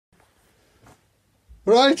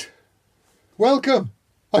Right, welcome.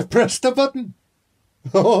 I've pressed the button.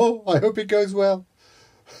 Oh, I hope it goes well.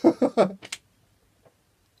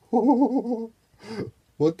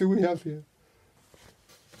 What do we have here?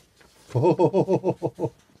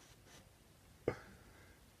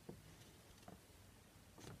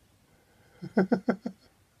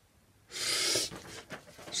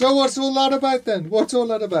 So what's all that about then? What's all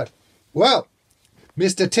that about? Well,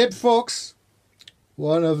 Mr. Tib Fox,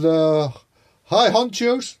 one of the high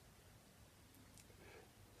honchos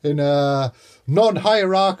in a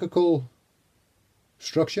non-hierarchical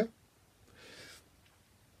structure,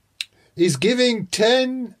 is giving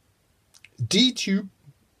 10 Dtube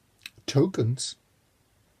tokens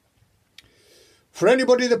for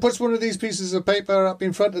anybody that puts one of these pieces of paper up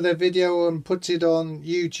in front of their video and puts it on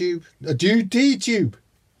YouTube. Dtube.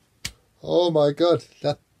 Oh my God,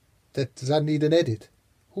 that does that need an edit?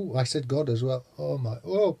 Oh, I said God as well. Oh my,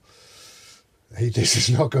 oh. Hey, this is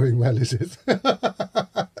not going well, is it?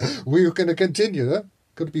 We're going to continue, huh?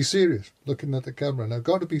 Got to be serious. Looking at the camera now,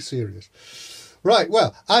 got to be serious. Right,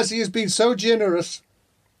 well, as he has been so generous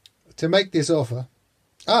to make this offer,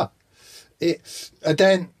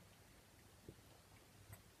 then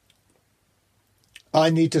I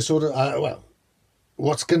need to sort of, well,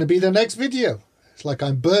 what's going to be the next video? It's like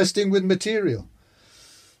I'm bursting with material.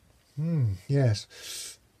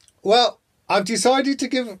 Yes. Well, I've decided to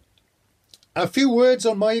give a few words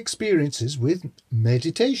on my experiences with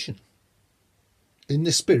meditation in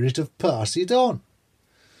the spirit of pass it on.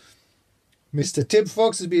 Mr. Tib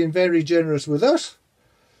Fox has been very generous with us,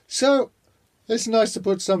 so it's nice to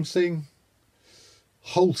put something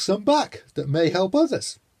wholesome back that may help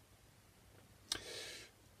others.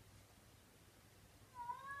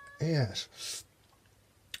 Yes.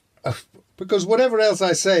 Because whatever else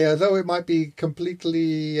I say, although it might be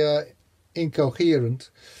completely incoherent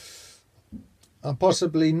and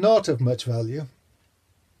possibly not of much value,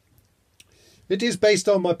 it is based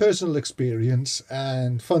on my personal experience,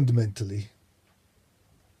 and fundamentally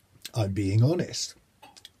I'm being honest.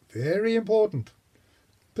 Very important.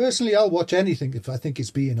 Personally, I'll watch anything if I think it's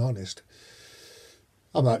being honest.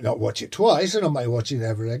 I might not watch it twice, and I might watch it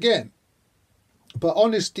ever again. But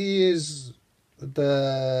honesty is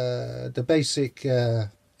the basic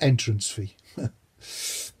entrance fee.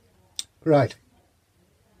 Right.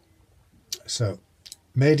 So,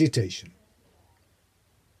 meditation.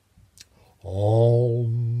 I'll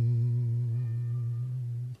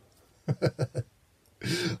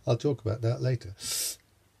talk about that later.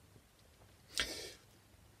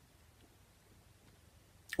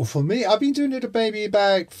 Well, for me, I've been doing it maybe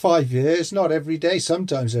about 5 years, not every day,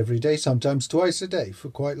 sometimes every day, sometimes twice a day for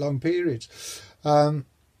quite long periods. But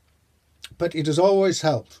it has always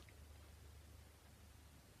helped.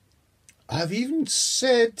 I've even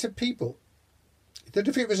said to people that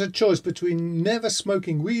if it was a choice between never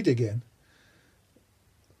smoking weed again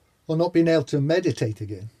or not being able to meditate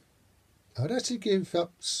again, I'd actually give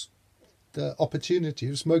up the opportunity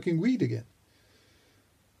of smoking weed again.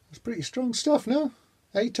 It's pretty strong stuff, no?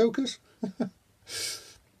 Hey, tokers?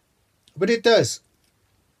 But it does.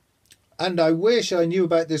 And I wish I knew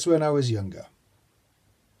about this when I was younger.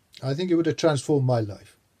 I think it would have transformed my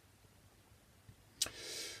life.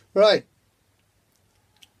 Right.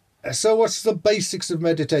 So what's the basics of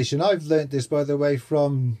meditation? I've learnt this, by the way,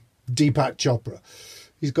 from Deepak Chopra.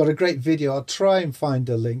 He's got a great video. I'll try and find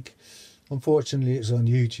a link. Unfortunately, it's on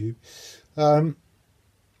YouTube.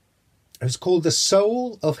 It's called the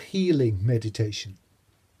Soul of Healing Meditation.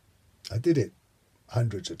 I did it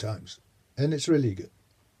hundreds of times, and it's really good.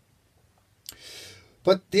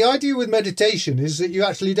 But the idea with meditation is that you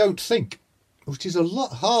actually don't think, which is a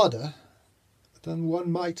lot harder than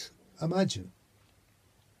one might imagine.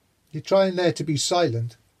 You're trying there to be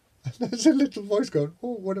silent, and there's a little voice going,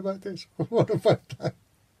 oh, what about this? What about that?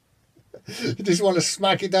 You just want to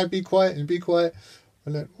smack it down, be quiet, and be quiet.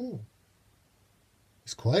 And then, oh,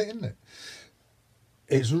 it's quiet, isn't it?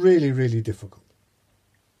 It's really, really difficult.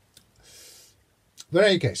 But in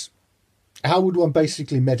any case, how would one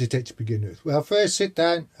basically meditate to begin with? Well, first sit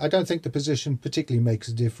down. I don't think the position particularly makes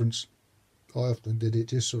a difference. I often did it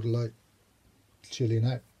just sort of like chilling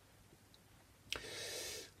out.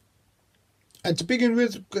 And to begin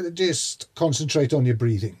with, just concentrate on your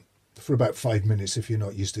breathing for about 5 minutes if you're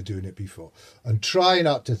not used to doing it before. And try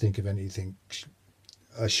not to think of anything.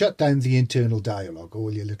 Shut down the internal dialogue,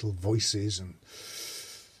 all your little voices and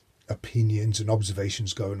opinions and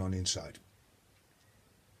observations going on inside.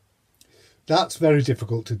 That's very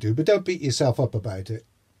difficult to do, but don't beat yourself up about it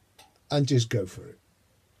and just go for it.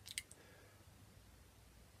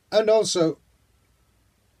 And also,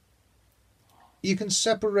 you can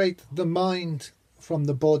separate the mind from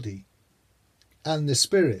the body and the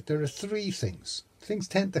spirit. There are three things. Things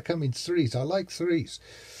tend to come in threes. I like threes.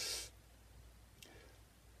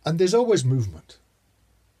 And there's always movement.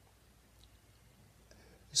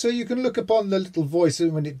 So you can look upon the little voice,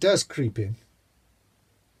 and when it does creep in,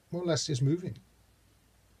 well, that's just moving.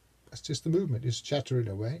 That's just the movement. It's chattering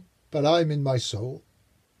away. But I'm in my soul,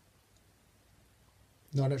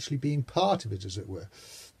 not actually being part of it, as it were.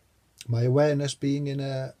 My awareness being in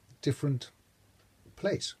a different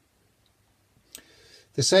place.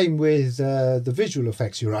 The same with the visual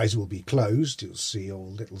effects. Your eyes will be closed. You'll see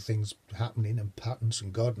all little things happening and patterns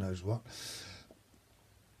and God knows what.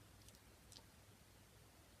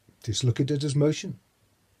 Just look at it as motion.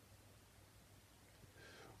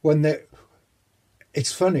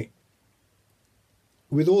 It's funny.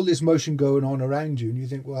 With all this motion going on around you, and you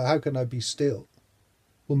think, well, how can I be still?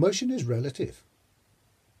 Well, motion is relative.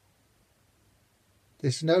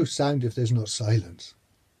 There's no sound if there's not silence.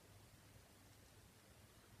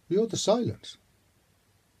 You're the silence.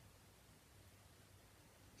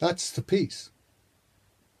 That's the peace.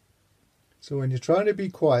 So when you're trying to be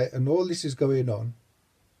quiet and all this is going on,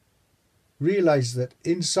 realize that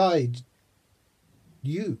inside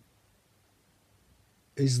you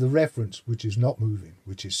is the reference which is not moving,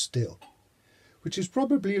 which is still, which is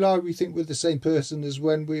probably why we think we're the same person as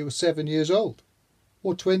when we were 7 years old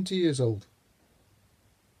or 20 years old,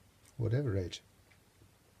 whatever age.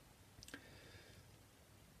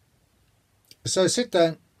 So sit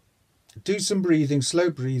down, do some breathing,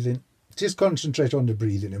 slow breathing, just concentrate on the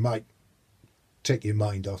breathing. It might take your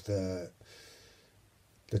mind off the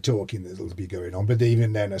talking that'll be going on, but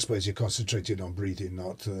even then I suppose you're concentrating on breathing,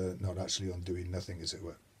 not actually on doing nothing, as it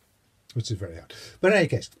were, which is very hard. But in any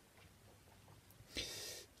case,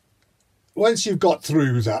 once you've got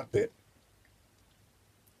through that bit,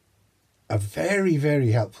 a very,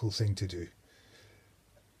 very helpful thing to do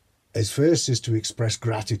is to express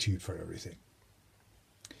gratitude for everything.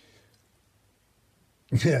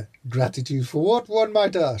 Yeah, gratitude for what, one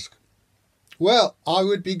might ask? Well, I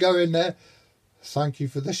would be going there. Thank you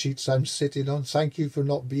for the sheets I'm sitting on. Thank you for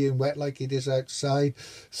not being wet like it is outside.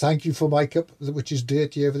 Thank you for my cup, which is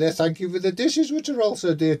dirty over there. Thank you for the dishes, which are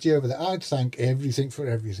also dirty over there. I'd thank everything for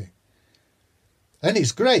everything. And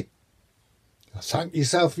it's great. Thank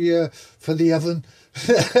yourself for the oven.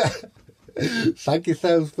 Thank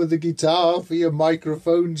yourself for the guitar, for your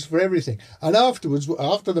microphones, for everything. And afterwards,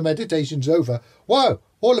 after the meditation's over, wow,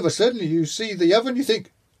 all of a sudden you see the oven, you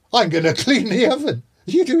think, I'm going to clean the oven.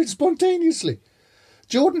 You do it spontaneously.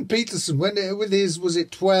 Jordan Peterson, with his, was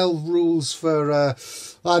it 12 rules for,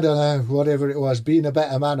 I don't know, whatever it was, being a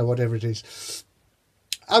better man or whatever it is.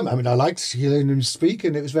 I mean, I liked hearing him speak,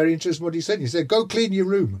 and it was very interesting what he said. He said, go clean your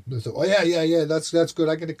room. And I thought, oh, yeah, that's good.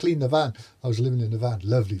 I'm going to clean the van. I was living in a van,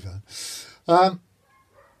 lovely van.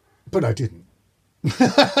 But I didn't.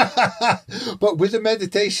 But with the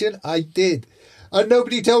meditation, I did. And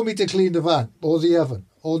nobody told me to clean the van or the oven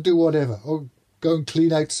or do whatever or go and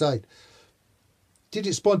clean outside. Did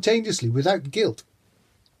it spontaneously without guilt.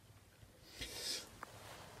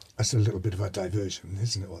 That's a little bit of a diversion,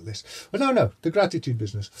 isn't it, all this? Well, no, the gratitude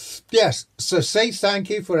business. Yes, so say thank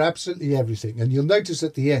you for absolutely everything. And you'll notice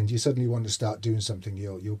at the end, you suddenly want to start doing something.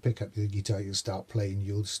 You'll pick up the guitar, you'll start playing,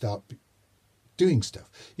 you'll start doing stuff.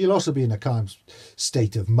 You'll also be in a calm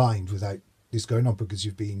state of mind without this going on because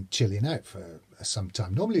you've been chilling out for some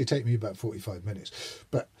time. Normally it takes me about 45 minutes,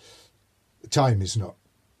 but time is not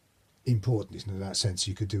important in that sense.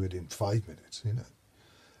 You could do it in 5 minutes, you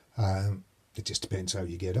know. It just depends how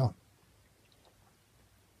you get on.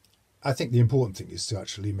 I think the important thing is to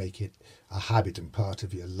actually make it a habit and part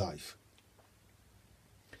of your life.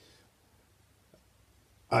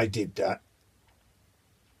 I did that,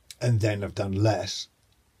 and then I've done less.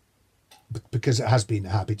 But because it has been a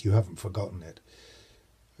habit, you haven't forgotten it.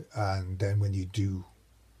 And then when you do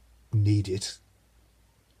need it,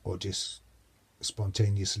 or just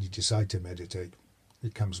spontaneously decide to meditate,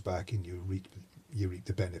 it comes back and you reap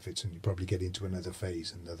the benefits, and you probably get into another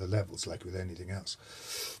phase and other levels, like with anything else.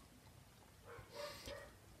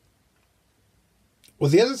 Well,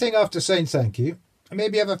 the other thing after saying thank you,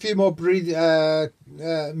 maybe have a few more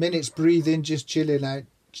minutes breathing, just chilling out,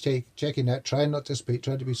 checking out, trying not to speak,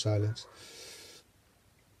 trying to be silent.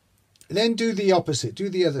 Then do the opposite, do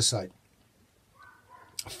the other side.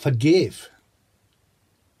 Forgive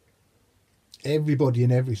everybody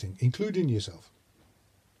and everything, including yourself.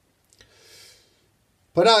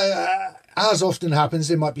 But as often happens,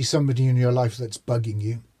 there might be somebody in your life that's bugging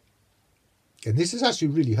you. And this is actually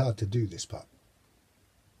really hard to do, this part.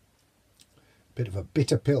 Bit of a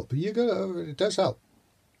bitter pill, but it does help.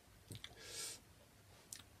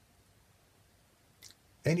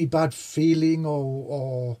 any bad feeling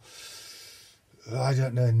or I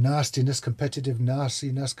don't know, nastiness, competitive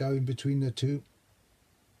nastiness going between the two,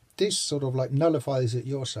 this sort of like nullifies it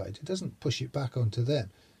your side. It doesn't push it back onto them.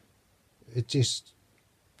 It just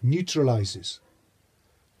neutralizes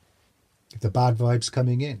the bad vibes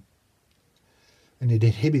coming in, and it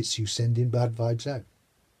inhibits you sending bad vibes out.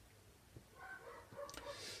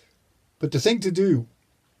 But the thing to do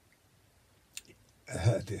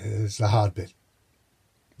is the hard bit.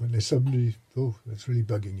 When there's somebody, that's really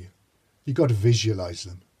bugging you. You've got to visualize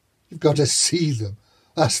them. You've got to see them.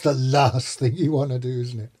 That's the last thing you want to do,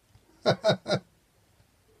 isn't it?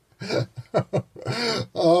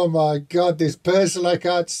 Oh my God, this person, I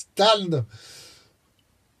can't stand them.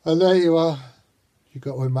 And there you are. You've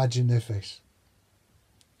got to imagine their face.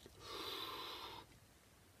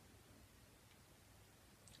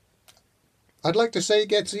 I'd like to say it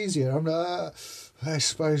gets easier. I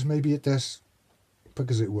suppose maybe it does,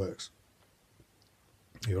 because it works.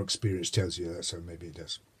 Your experience tells you that, so maybe it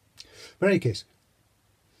does. But in any case,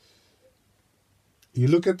 you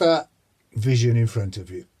look at that vision in front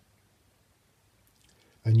of you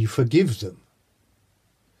and you forgive them,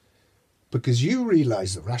 because you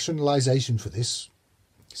realise the rationalisation for this,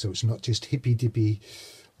 so it's not just hippy-dippy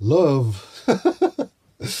love.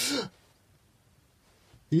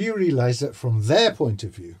 You realise that from their point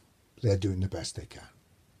of view, they're doing the best they can.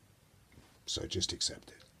 So just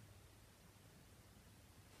accept it.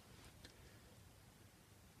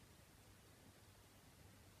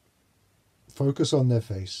 Focus on their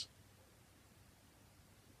face.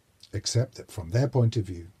 Accept that from their point of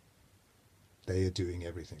view, they are doing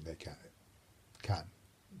everything they can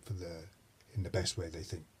in the best way they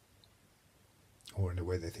think, or in the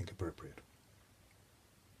way they think appropriate.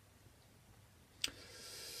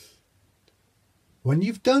 When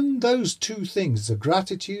you've done those two things, the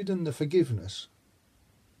gratitude and the forgiveness,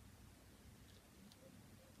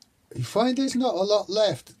 you find there's not a lot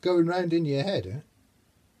left going round in your head.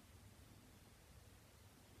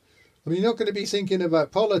 I mean, you're not going to be thinking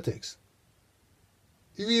about politics.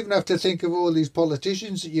 You even have to think of all these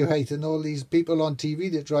politicians that you hate and all these people on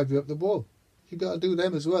TV that drive you up the wall. You've got to do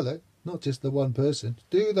them as well, not just the one person.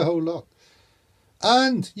 Do the whole lot.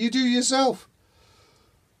 And you do yourself.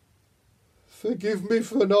 Forgive me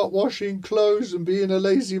for not washing clothes and being a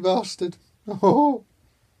lazy bastard. Oh,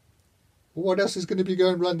 what else is going to be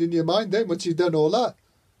going round in your mind then once you've done all that?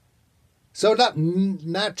 So that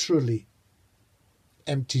naturally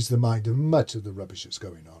empties the mind of much of the rubbish that's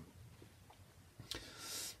going on.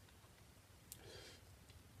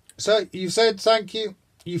 So you've said thank you.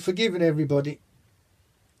 You've forgiven everybody.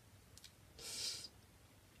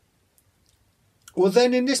 Well,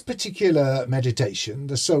 then in this particular meditation,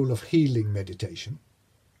 the soul of healing meditation,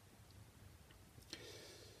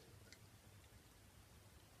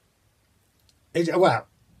 well,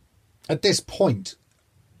 at this point,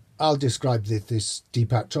 I'll describe this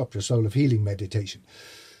Deepak Chopra soul of healing meditation.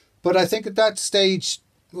 But I think at that stage,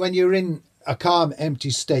 when you're in a calm, empty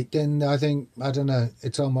state, then I don't know,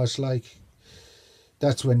 it's almost like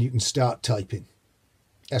that's when you can start typing.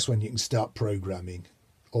 That's when you can start programming,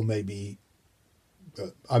 or maybe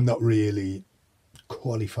I'm not really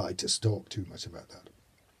qualified to talk too much about that.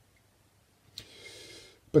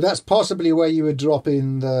 But that's possibly where you would drop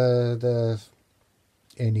in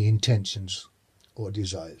any intentions or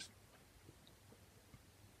desires.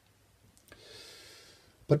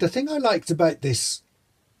 But the thing I liked about this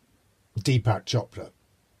Deepak Chopra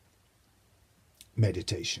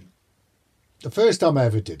meditation, the first time I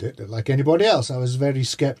ever did it, like anybody else, I was very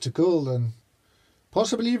sceptical and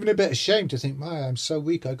possibly even a bit ashamed to think, "My, I'm so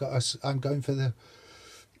weak. I'm going for the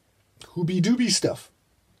hooby-dooby stuff."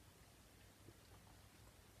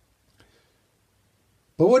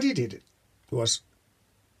 But what he did was,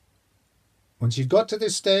 once you got to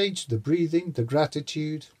this stage, the breathing, the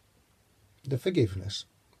gratitude, the forgiveness,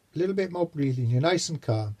 a little bit more breathing, you're nice and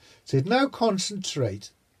calm. Said, now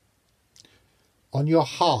concentrate on your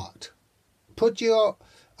heart. Put your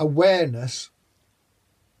awareness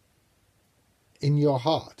in your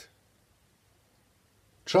heart.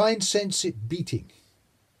 Try and sense it beating.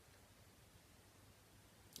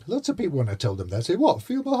 Lots of people, when I told them that, say, "What?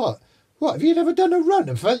 Feel my heart? What? Have you never done a run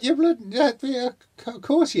and felt your blood?" Yeah, of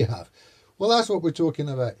course you have. Well, that's what we're talking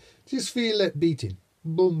about. Just feel it beating.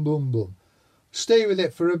 Boom, boom, boom. Stay with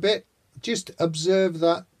it for a bit. Just observe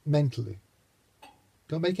that mentally.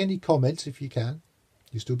 Don't make any comments if you can.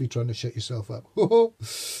 You'll still be trying to shut yourself up. You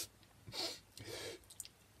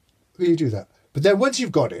do that. But then once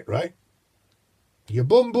you've got it, right, you're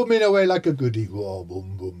boom booming away like a goody. Oh,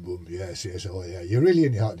 boom, boom, boom. Yes, oh yeah, you're really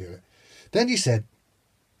in your heart doing it. Then he said,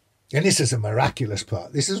 And this is a miraculous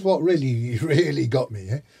part. This is what really, really got me.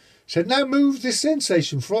 Said, now move this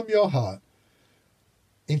sensation from your heart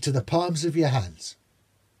into the palms of your hands.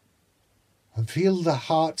 And feel the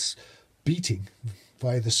hearts beating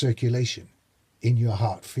via the circulation in your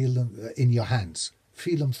heart. Feel them in your hands.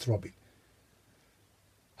 Feel them throbbing.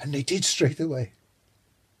 And they did straight away.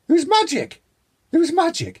 It was magic. It was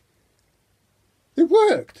magic. It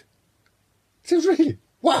worked. It was really,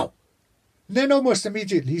 wow. And then almost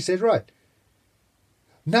immediately he said, right,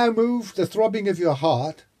 now move the throbbing of your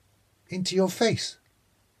heart into your face.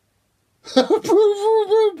 Boom, boom,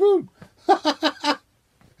 boom, boom.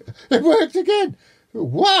 It worked again.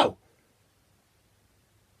 Wow.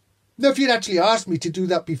 Now, if you'd actually asked me to do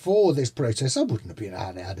that before this process, I wouldn't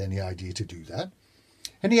have had any idea to do that.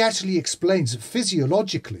 And he actually explains that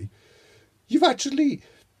physiologically, you've actually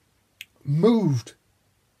moved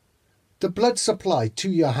the blood supply to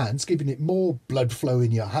your hands, giving it more blood flow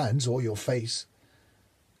in your hands or your face,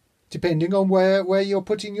 depending on where you're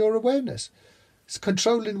putting your awareness. It's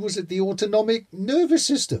controlling, was it the autonomic nervous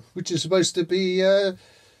system, which is supposed to be,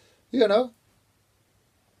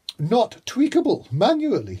 not tweakable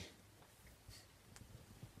manually.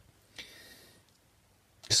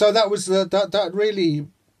 So that was that really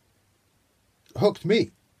hooked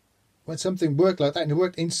me when something worked like that, and it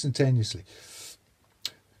worked instantaneously.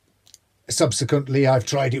 Subsequently, I've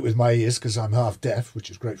tried it with my ears because I'm half deaf, which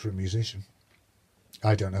is great for a musician.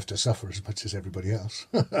 I don't have to suffer as much as everybody else.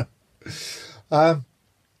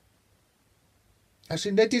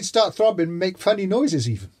 Actually, they did start throbbing and make funny noises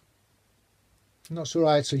even. I'm not sure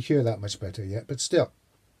I actually hear that much better yet, but still.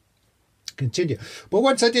 Continue. But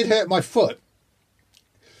once I did hurt my foot,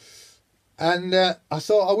 and I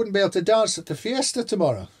thought I wouldn't be able to dance at the fiesta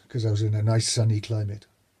tomorrow because I was in a nice sunny climate.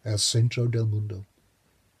 El Centro del Mundo.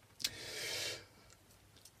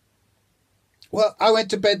 Well, I went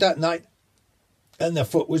to bed that night and the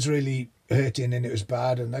foot was really hurting and it was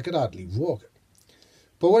bad and I could hardly walk.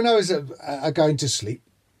 But when I was going to sleep,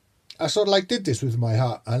 I sort of did this with my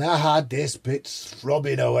heart and I had this bit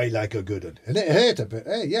throbbing away like a good one. And it hurt a bit.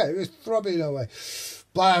 Hey, yeah, it was throbbing away.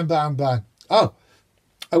 Bang, bang, bang. Oh,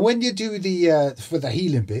 and when you do for the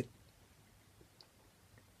healing bit,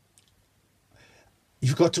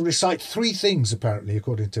 you've got to recite 3 things, apparently,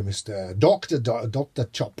 according to Mr. Dr.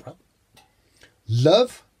 Chopra.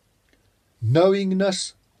 Love,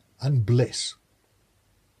 knowingness, and bliss.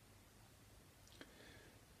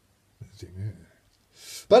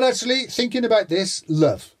 But actually, thinking about this,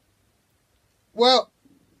 love. Well,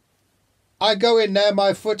 I go in there,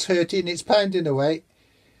 my foot's hurting, it's pounding away,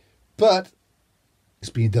 but it's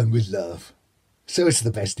being done with love. So it's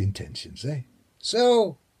the best intentions, eh?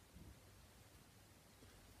 So,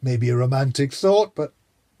 maybe a romantic thought, but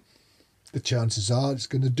the chances are it's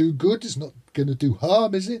going to do good. It's not going to do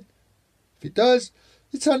harm, is it? If it does,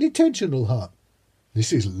 it's unintentional harm.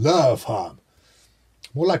 This is love harm.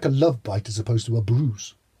 More like a love bite as opposed to a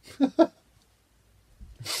bruise.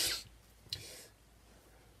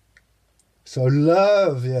 So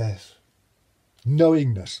love, yes.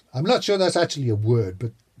 Knowingness. I'm not sure that's actually a word,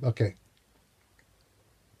 but okay.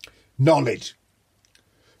 Knowledge.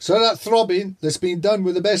 So that throbbing that's been done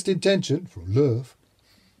with the best intention, from love,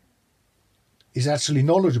 is actually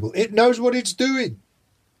knowledgeable. It knows what it's doing.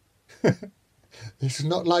 It's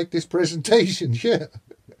not like this presentation here.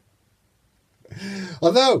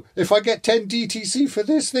 Although, if I get 10 DTC for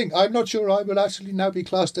this thing, I'm not sure I will actually now be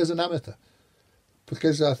classed as an amateur.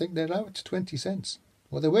 Because I think they're now at 20 cents.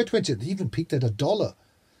 Well, they were 20. They even peaked at $1.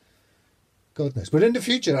 God knows. But in the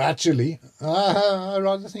future, actually, I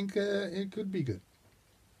rather think it could be good.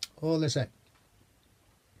 All the same.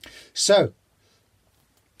 So,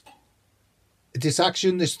 this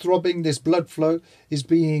action, this throbbing, this blood flow is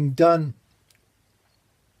being done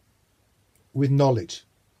with knowledge.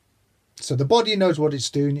 So the body knows what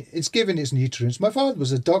it's doing. It's giving its nutrients. My father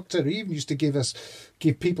was a doctor. He even used to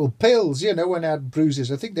give people pills, when I had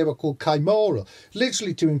bruises. I think they were called Chimora,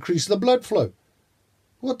 literally to increase the blood flow.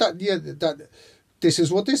 This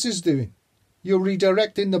is what this is doing. You're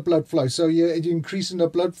redirecting the blood flow. So you're increasing the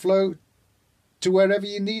blood flow to wherever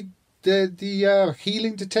you need the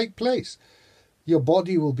healing to take place. Your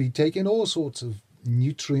body will be taking all sorts of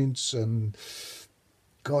nutrients and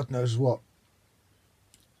God knows what.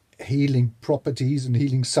 Healing properties and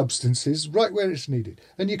healing substances right where it's needed,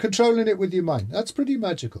 and you're controlling it with your mind. That's pretty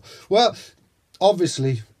magical. Well,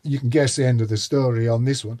 obviously you can guess the end of the story on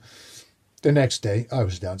this one. The next day I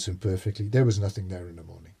was dancing perfectly. There was nothing there in the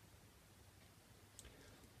morning.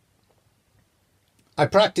 I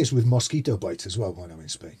practice with mosquito bites as well when I'm in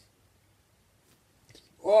Spain.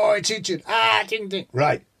 Oh, it's itching. Ding ding.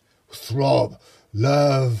 Right, throb,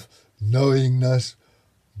 love, knowingness,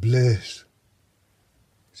 bliss.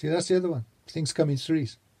 See, that's the other one. Things come in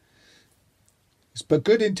threes. It's but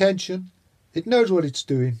good intention. It knows what it's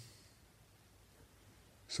doing.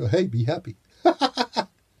 So hey, be happy.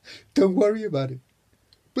 Don't worry about it.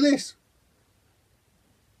 Bliss.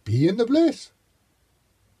 Be in the bliss.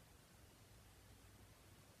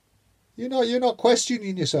 You're not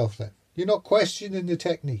questioning yourself then. You're not questioning the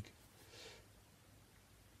technique.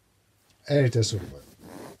 And it doesn't work.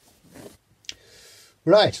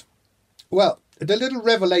 Right. Well, the little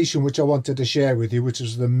revelation which I wanted to share with you, which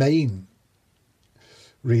is the main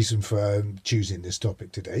reason for choosing this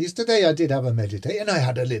topic today, is today I did have a meditate and I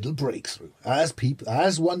had a little breakthrough,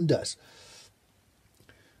 as one does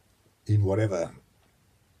in whatever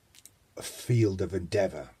field of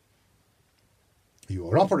endeavour you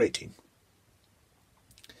are operating.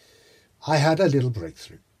 I had a little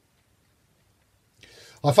breakthrough.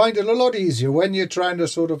 I find it a lot easier when you're trying to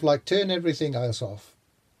sort of like turn everything else off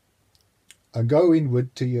and go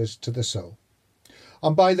inward to the soul.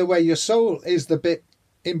 And by the way, your soul is the bit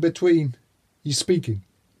in between you speaking.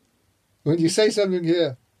 When you say something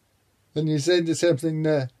here and you say something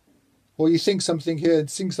there, or you think something here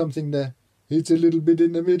and sing something there, it's a little bit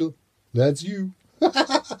in the middle. That's you.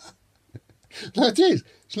 That is.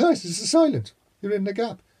 It's nice. It's a silence. You're in the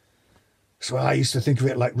gap. So I used to think of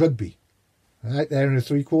it like rugby. Right there in the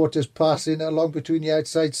 3/4, passing along between the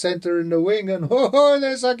outside centre and the wing, and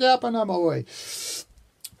there's a gap and I'm away.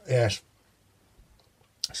 Yes.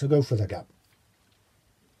 So go for the gap.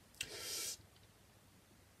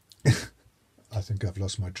 I think I've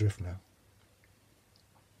lost my drift now.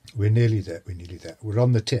 We're nearly there. We're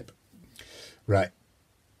on the tip. Right.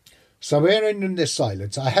 So we're in this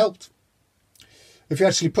silence. I helped. If you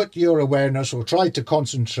actually put your awareness or try to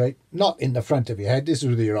concentrate, not in the front of your head, this is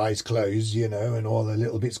with your eyes closed, and all the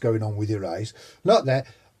little bits going on with your eyes. Not there.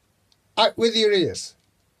 Out with your ears.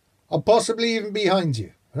 Or possibly even behind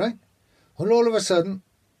you, right? And all of a sudden,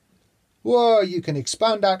 whoa, you can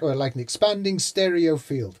expand out, or like an expanding stereo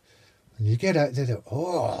field. And you get out there,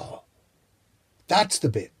 oh, that's the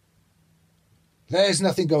bit. There's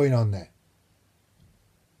nothing going on there.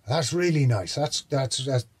 That's really nice.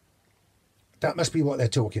 That must be what they're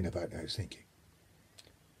talking about, I was thinking.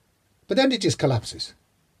 But then it just collapses.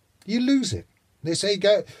 You lose it. They say,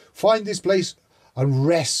 go find this place and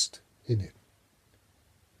rest in it.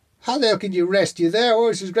 How the hell can you rest? You're there, oh,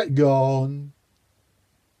 this is great. Gone.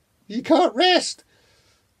 You can't rest.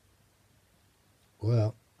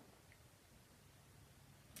 Well,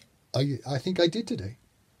 I think I did today.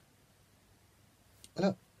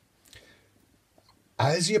 Well,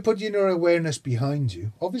 as you're putting your awareness behind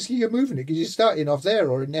you, obviously you're moving it because you're starting off there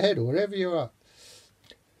or in the head or wherever you are.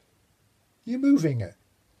 You're moving it.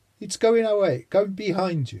 It's going away, going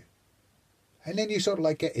behind you. And then you sort of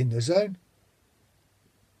like get in the zone.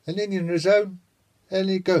 And then you're in the zone and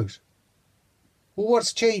it goes. Well,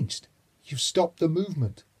 what's changed? You've stopped the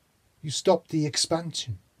movement. You stopped the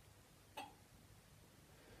expansion.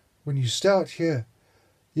 When you start here,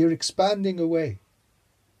 you're expanding away.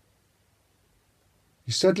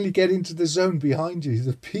 You suddenly get into the zone behind you,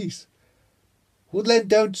 the peace. Well, then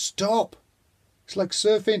don't stop. It's like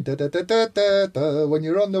surfing. Da, da, da, da, da, da. When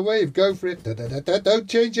you're on the wave, go for it. Da, da, da, da. Don't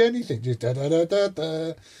change anything. Just da, da, da, da,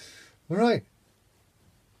 da. All right.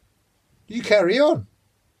 You carry on.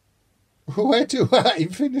 Where to?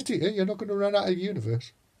 Infinity. You're not going to run out of the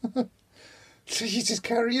universe. So you just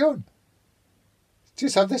carry on.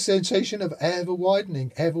 Just have the sensation of ever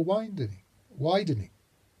widening.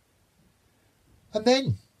 And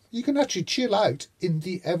then you can actually chill out in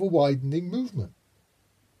the ever-widening movement.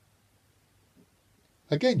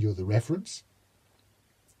 Again, you're the reference.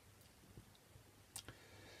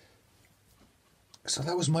 So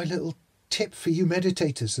that was my little tip for you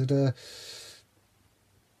meditators that are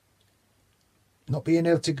not being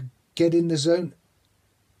able to get in the zone.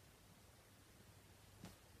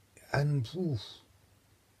 And,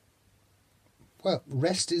 well,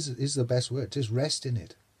 rest is the best word. Just rest in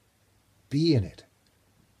it. Be in it.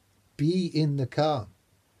 Be in the calm.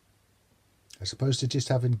 As opposed to just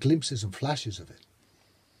having glimpses and flashes of it.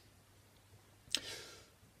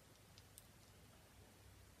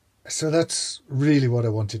 So that's really what I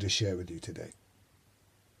wanted to share with you today.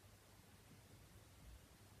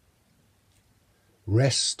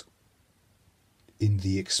 Rest in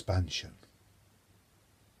the expansion.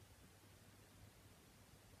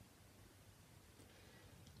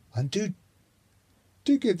 And do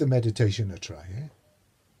give the meditation a try, eh?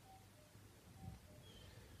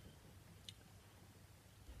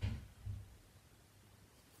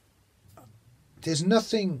 There's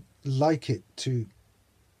nothing like it to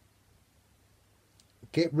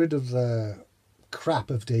Get rid of the crap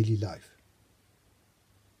of daily life.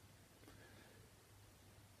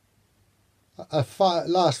 A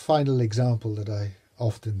last final example that I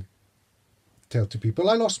often tell to people.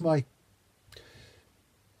 I lost my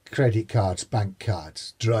credit cards, bank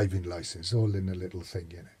cards, driving license, all in a little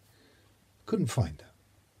thing, you know. Couldn't find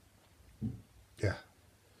them. Yeah.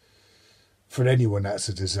 For anyone, that's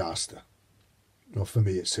a disaster. Well, for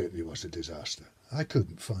me, it certainly was a disaster. I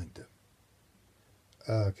couldn't find them.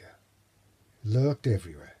 Okay. Looked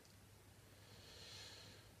everywhere.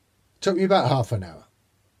 Took me about half an hour.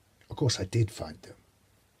 Of course, I did find them.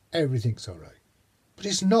 Everything's all right. But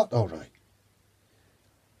it's not all right.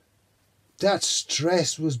 That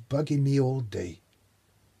stress was bugging me all day.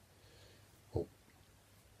 Oh,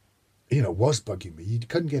 you know, was bugging me. You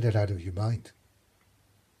couldn't get it out of your mind.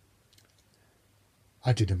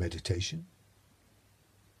 I did a meditation.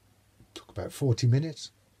 Took about 40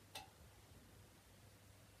 minutes.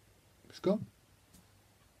 It's gone.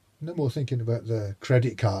 No more thinking about the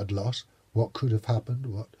credit card loss. What could have happened?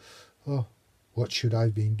 What should I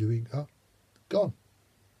have been doing? Oh, gone.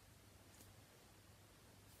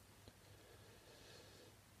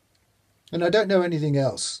 And I don't know anything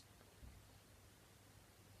else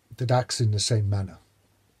that acts in the same manner.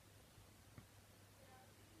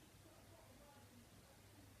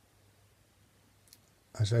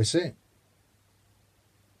 As I say,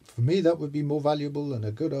 for me that would be more valuable than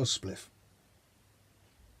a good old spliff.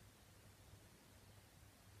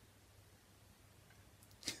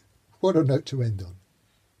 What a note to end on.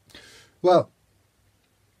 Well,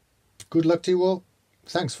 good luck to you all.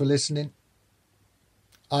 Thanks for listening.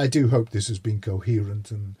 I do hope this has been coherent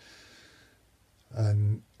and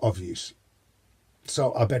of use.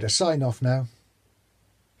 So I better sign off now.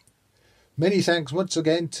 Many thanks once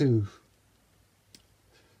again to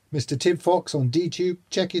Mr. Tim Fox on Dtube.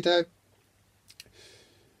 Check it out.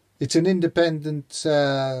 It's an independent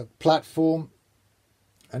platform,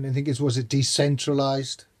 and I think was it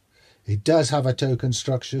decentralized. It does have a token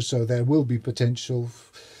structure, so there will be potential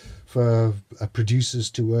for producers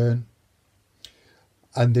to earn.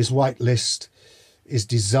 And this whitelist is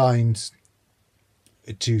designed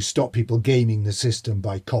to stop people gaming the system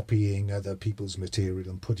by copying other people's material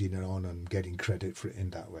and putting it on and getting credit for it in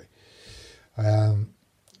that way.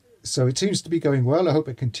 So it seems to be going well. I hope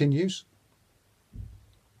it continues.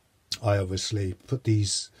 I obviously put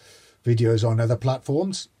these videos on other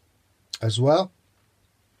platforms as well.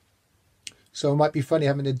 So it might be funny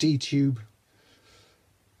having a Dtube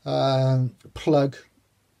plug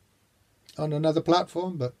on another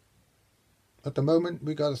platform, but at the moment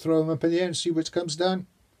we got to throw them up in the air and see which comes down.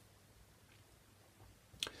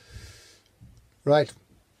 Right.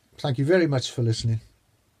 Thank you very much for listening.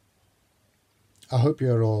 I hope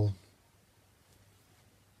you're all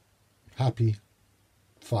happy,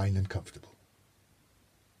 fine and comfortable.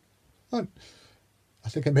 And I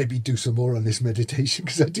think I maybe do some more on this meditation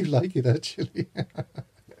because I do like it actually.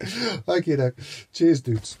 Okay, now. Cheers,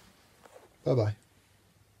 dudes. Bye-bye.